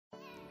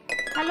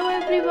Hello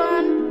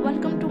everyone,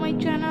 welcome to my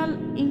channel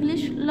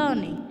English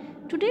Learning.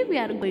 Today we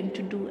are going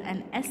to do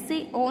an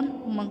essay on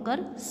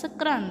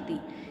Makarsankranti.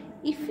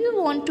 If you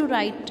want to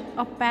write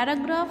a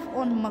paragraph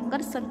on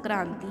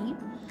Makarsankranti,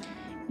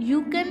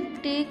 you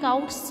can take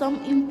out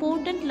some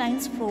important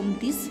lines from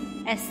this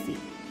essay.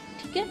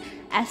 ठीक है,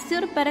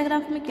 essay और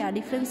paragraph में क्या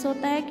difference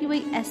होता है कि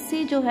भाई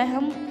essay जो है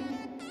हम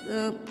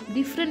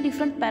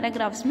डिफरेंट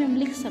पैराग्राफ्स में हम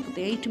लिख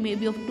सकते हैं. It may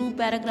be of 2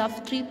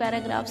 paragraphs 3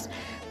 paragraphs,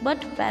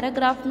 but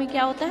paragraph में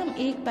क्या होता है हम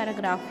एक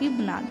पैराग्राफ ही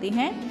बनाते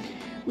हैं,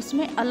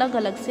 उसमें अलग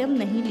अलग से हम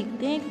नहीं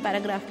लिखते हैं, एक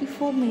पैराग्राफ की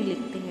फॉर्म में ही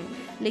लिखते हैं.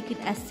 लेकिन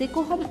ऐसे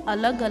को हम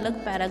अलग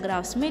अलग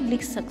पैराग्राफ्स में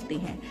लिख सकते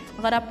हैं.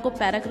 अगर आपको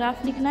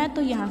पैराग्राफ लिखना है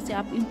तो यहाँ से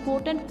आप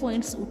इम्पोर्टेंट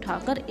पॉइंट्स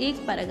उठाकर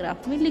एक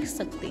पैराग्राफ में लिख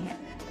सकते हैं.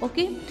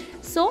 Okay,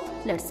 so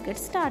let's get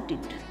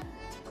started.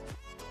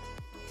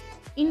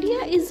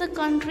 India is a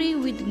country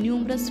with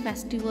numerous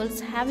festivals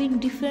having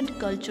different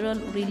cultural,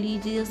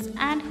 religious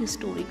and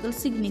historical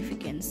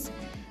significance.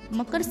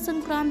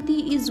 Makarsankranti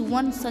is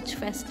one such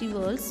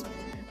festival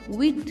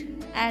with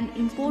an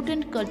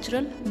important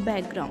cultural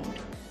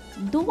background.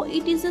 Though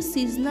it is a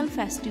seasonal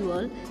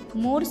festival,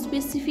 more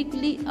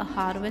specifically a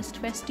harvest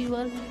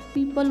festival,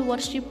 people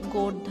worship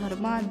God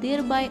Dharma,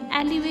 thereby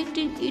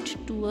elevating it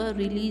to a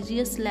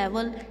religious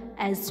level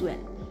as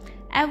well.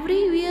 Every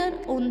year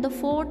on the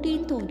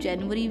 14th of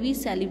January we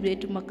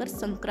celebrate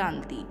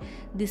Makarsankranti.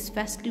 This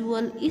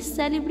festival is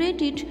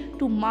celebrated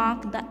to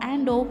mark the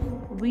end of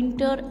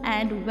winter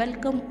and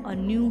welcome a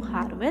new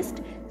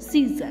harvest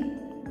season.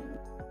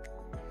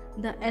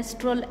 The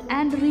astral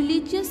and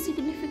religious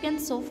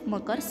significance of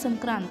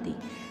Makarsankranti.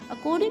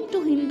 According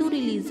to Hindu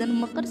religion,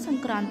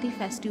 Makarsankranti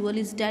festival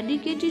is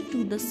dedicated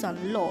to the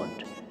Sun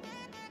Lord.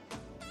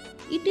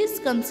 It is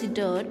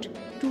considered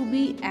to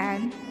be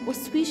an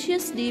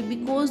auspicious day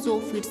because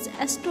of its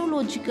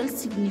astrological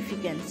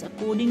significance.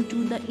 According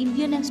to the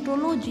Indian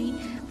astrology,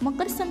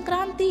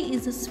 Makarsankranti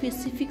is a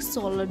specific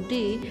solar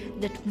day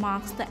that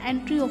marks the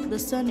entry of the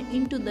sun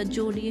into the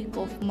zodiac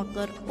of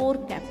Makar or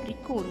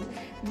Capricorn.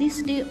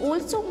 This day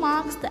also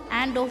marks the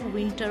end of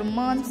winter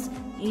months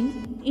in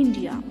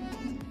India.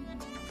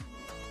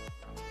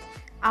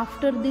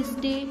 After this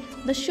day,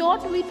 the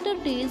short winter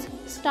days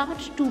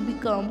start to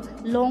become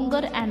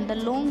longer and the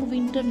long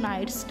winter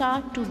nights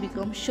start to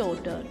become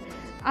shorter.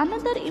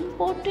 Another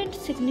important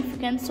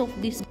significance of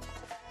this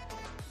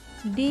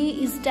day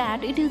is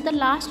that it is the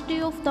last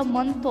day of the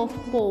month of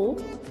Po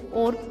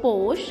or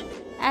Posh,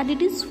 and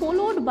it is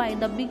followed by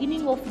the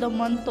beginning of the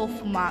month of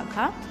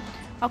Magha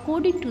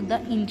according to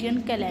the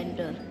Indian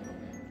calendar.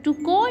 To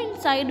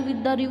coincide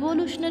with the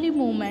revolutionary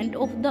movement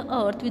of the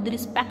earth with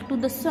respect to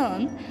the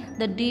sun,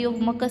 the day of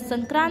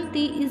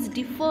Makarsankranti is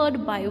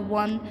deferred by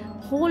one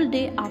whole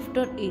day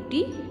after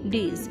 80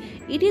 days.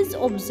 It is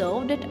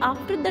observed that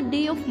after the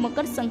day of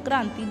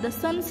Makarsankranti, the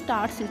sun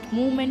starts its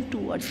movement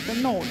towards the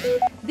north.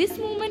 This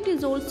movement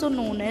is also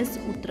known as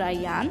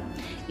Uttarayan.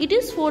 It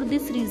is for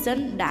this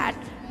reason that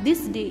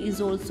this day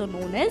is also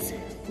known as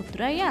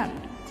Uttarayan.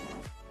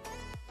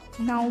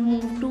 Now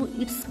move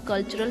to its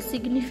cultural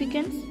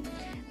significance.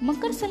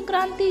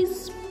 Makarsankranti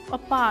is a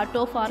part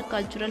of our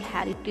cultural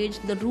heritage,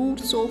 the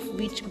roots of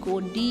which go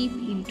deep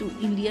into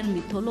Indian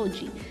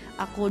mythology.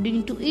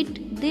 According to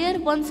it, there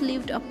once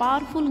lived a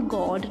powerful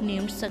god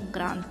named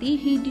Sankranti.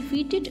 He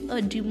defeated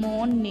a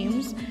demon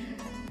named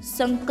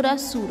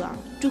Sankrasura.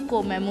 To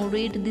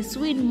commemorate this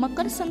win,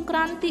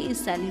 Makarsankranti is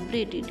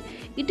celebrated.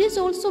 It is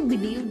also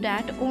believed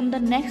that on the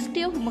next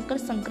day of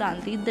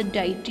Makarsankranti, the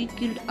deity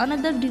killed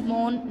another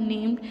demon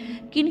named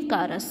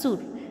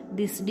Kinkarasur.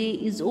 This day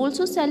is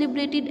also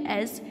celebrated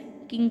as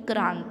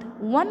Kinkrant.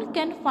 One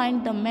can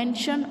find the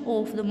mention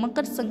of the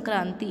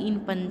Makarsankranti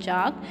in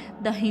Punjab,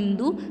 the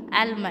Hindu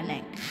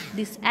almanac.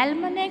 This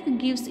almanac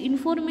gives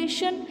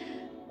information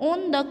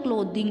on the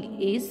clothing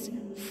age,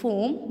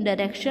 form,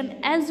 direction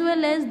as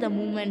well as the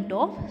movement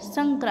of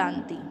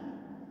Sankranti.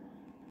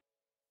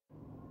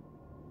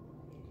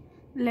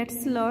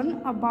 Let's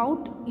learn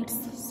about its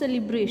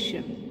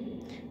celebration.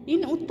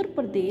 In Uttar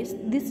Pradesh,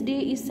 this day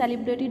is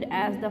celebrated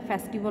as the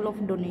festival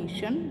of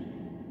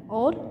donation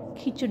or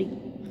khichdi.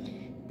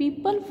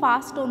 People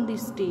fast on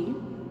this day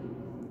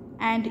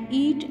and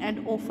eat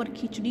and offer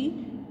khichdi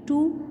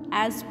too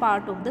as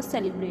part of the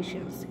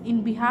celebrations.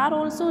 In Bihar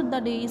also the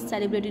day is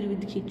celebrated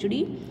with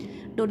khichdi.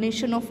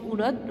 Donation of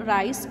urad,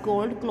 rice,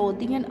 gold,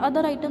 clothing and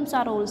other items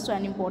are also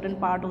an important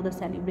part of the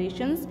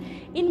celebrations.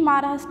 In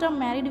Maharashtra,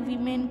 married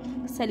women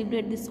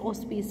celebrate this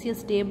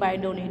auspicious day by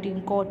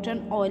donating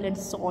cotton, oil and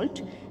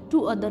salt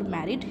to other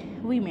married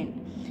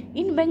women.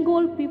 In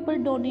Bengal, people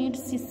donate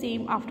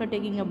sesame after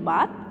taking a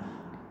bath.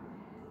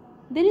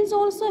 There is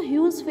also a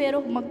huge fair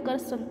of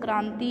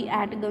Makarsankranti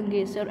at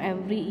Gangesar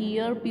every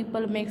year.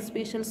 People make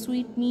special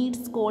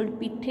sweetmeats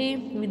called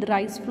pithe with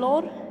rice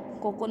flour,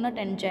 coconut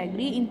and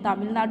jaggery. In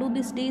Tamil Nadu,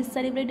 this day is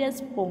celebrated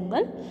as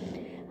Pongal.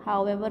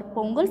 However,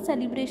 Pongal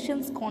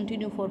celebrations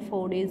continue for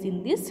 4 days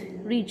in this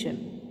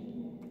region.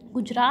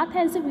 Gujarat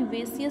has a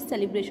vivacious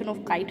celebration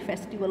of kite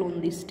festival on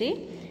this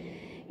day.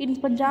 In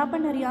Punjab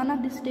and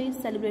Haryana, this day is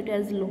celebrated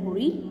as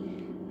Lohri.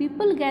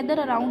 People gather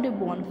around a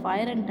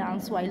bonfire and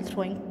dance while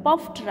throwing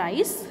puffed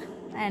rice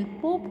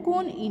and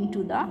popcorn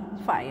into the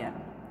fire.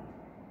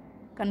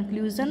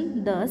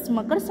 Conclusion. Thus,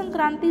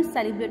 Makarsankranti is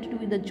celebrated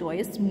with a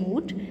joyous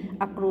mood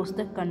across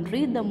the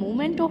country. The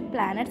movement of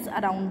planets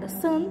around the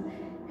sun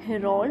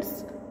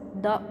heralds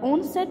the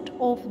onset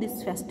of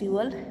this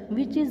festival,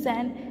 which is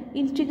an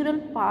integral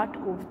part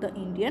of the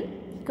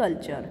Indian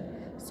culture.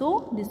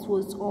 So, this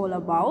was all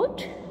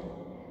about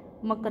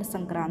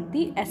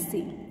Makarsankranti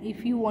essay.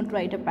 If you want to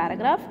write a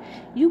paragraph,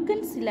 you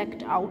can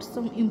select out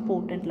some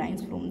important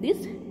lines from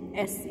this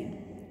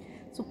essay.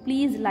 So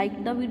please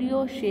like the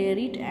video, share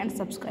it and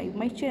subscribe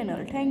my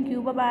channel. Thank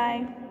you. Bye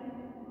bye.